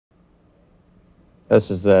This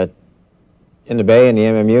is in the bay in the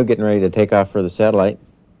MMU, getting ready to take off for the satellite.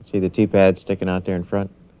 See the T-pad sticking out there in front.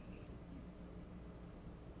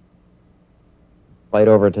 Flight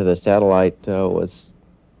over to the satellite was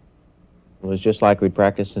just like we'd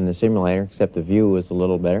practiced in the simulator, except the view was a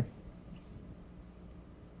little better.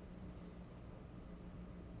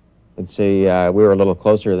 And see, we were a little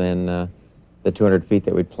closer than the 200 feet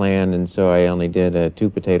that we'd planned, and so I only did a 2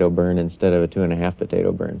 potato burn instead of a 2.5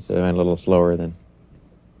 potato burn, so I went a little slower than.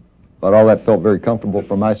 But all that felt very comfortable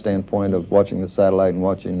from my standpoint of watching the satellite and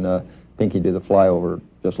watching Pinky do the flyover,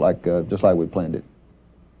 just like we planned it.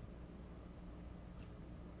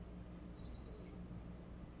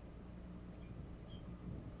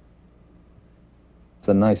 It's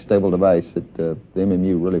a nice, stable device that the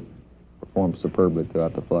MMU really performs superbly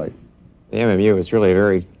throughout the flight. The MMU is really a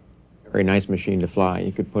very, very nice machine to fly.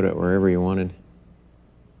 You could put it wherever you wanted.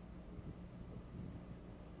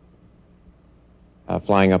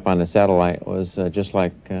 Flying up on the satellite was just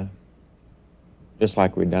like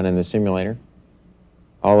we'd done in the simulator,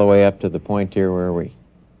 all the way up to the point here where we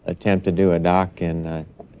attempt to do a dock, and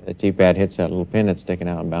the T-pad hits that little pin that's sticking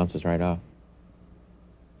out and bounces right off.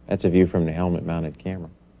 That's a view from the helmet-mounted camera.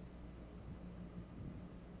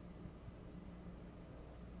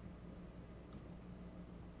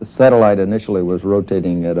 The satellite initially was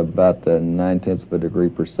rotating at about 9/10 of a degree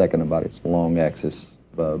per second about its long axis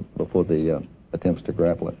before the attempts to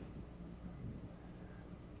grapple it.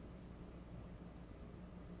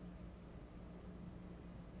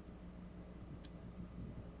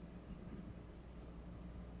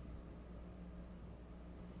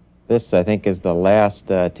 This, I think, is the last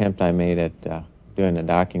attempt I made at doing the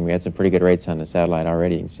docking. We had some pretty good rates on the satellite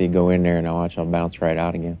already. You can see go in there and watch I'll bounce right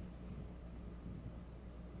out again.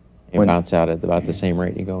 You bounce out at about the same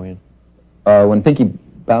rate you go in. When Pinky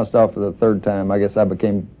bounced off for the third time, I guess I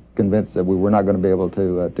became convinced that we were not going to be able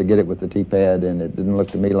to get it with the T-pad, and it didn't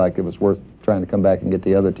look to me like it was worth trying to come back and get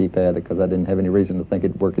the other T-pad because I didn't have any reason to think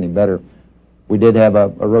it'd work any better. We did have a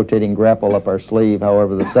rotating grapple up our sleeve.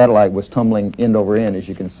 However, the satellite was tumbling end over end, as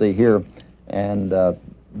you can see here, and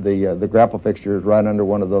the grapple fixture is right under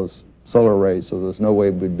one of those solar arrays, so there's no way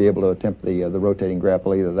we'd be able to attempt the rotating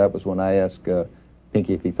grapple either. That was when I asked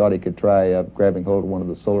Pinky if he thought he could try grabbing hold of one of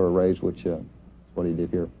the solar arrays, which is what he did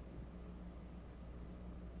here.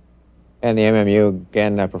 And the MMU,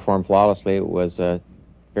 again, performed flawlessly. It was a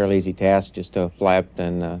fairly easy task just to fly up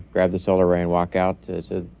and grab the solar array and walk out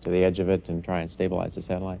to the edge of it and try and stabilize the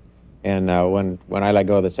satellite. And when I let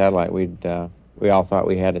go of the satellite, we all thought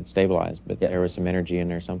we had it stabilized, but there was some energy in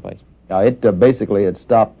there someplace. It basically had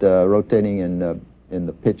stopped rotating in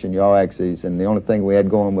the pitch and yaw axes, and the only thing we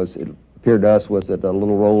had going was, it appeared to us, was that a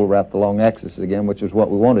little roll around the long axis again, which is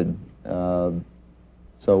what we wanted.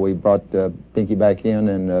 So we brought Pinky back in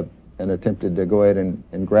and attempted to go ahead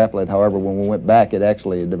and grapple it. However, when we went back, it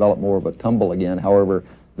actually developed more of a tumble again. However,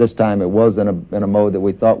 this time it was in a mode that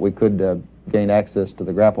we thought we could gain access to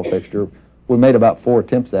the grapple fixture. We made about 4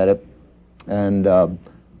 attempts at it, and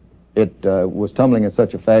it was tumbling in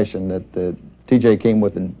such a fashion that TJ came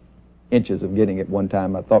within inches of getting it one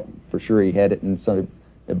time. I thought for sure he had it, and so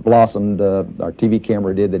it blossomed. Our TV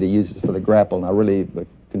camera did, that he uses for the grapple, and I really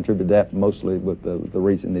contributed that mostly with the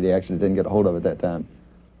reason that he actually didn't get a hold of it that time.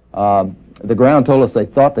 The ground told us they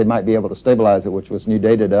thought they might be able to stabilize it, which was new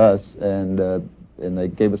data to us, and they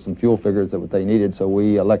gave us some fuel figures that what they needed, so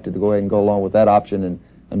we elected to go ahead and go along with that option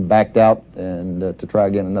and backed out and to try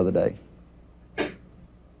again another day.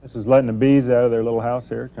 This is letting the bees out of their little house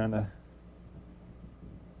here,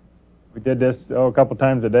 we did this a couple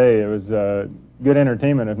times a day. It was good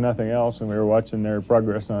entertainment, if nothing else, and we were watching their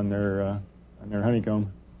progress on their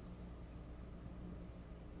honeycomb.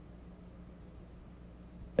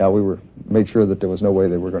 Yeah, we made sure that there was no way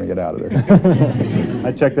they were going to get out of there.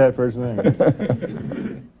 I checked that first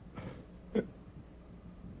thing.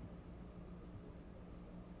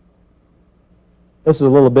 This is a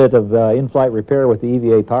little bit of in-flight repair with the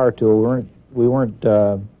EVA power tool. We weren't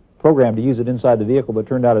programmed to use it inside the vehicle, but it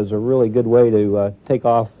turned out as a really good way to take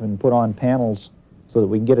off and put on panels so that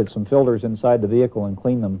we can get at some filters inside the vehicle and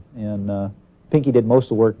clean them. And Pinky did most of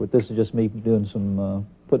the work, but this is just me doing some,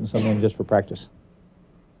 putting some in just for practice.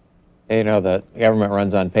 You know, the government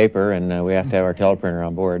runs on paper, and we have to have our teleprinter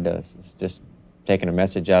on board. It's just taking a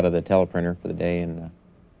message out of the teleprinter for the day. And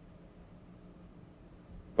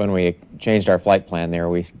when we changed our flight plan there,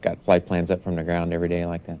 we got flight plans up from the ground every day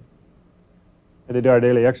like that. We did our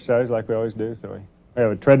daily exercise like we always do, so we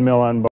have a treadmill on board.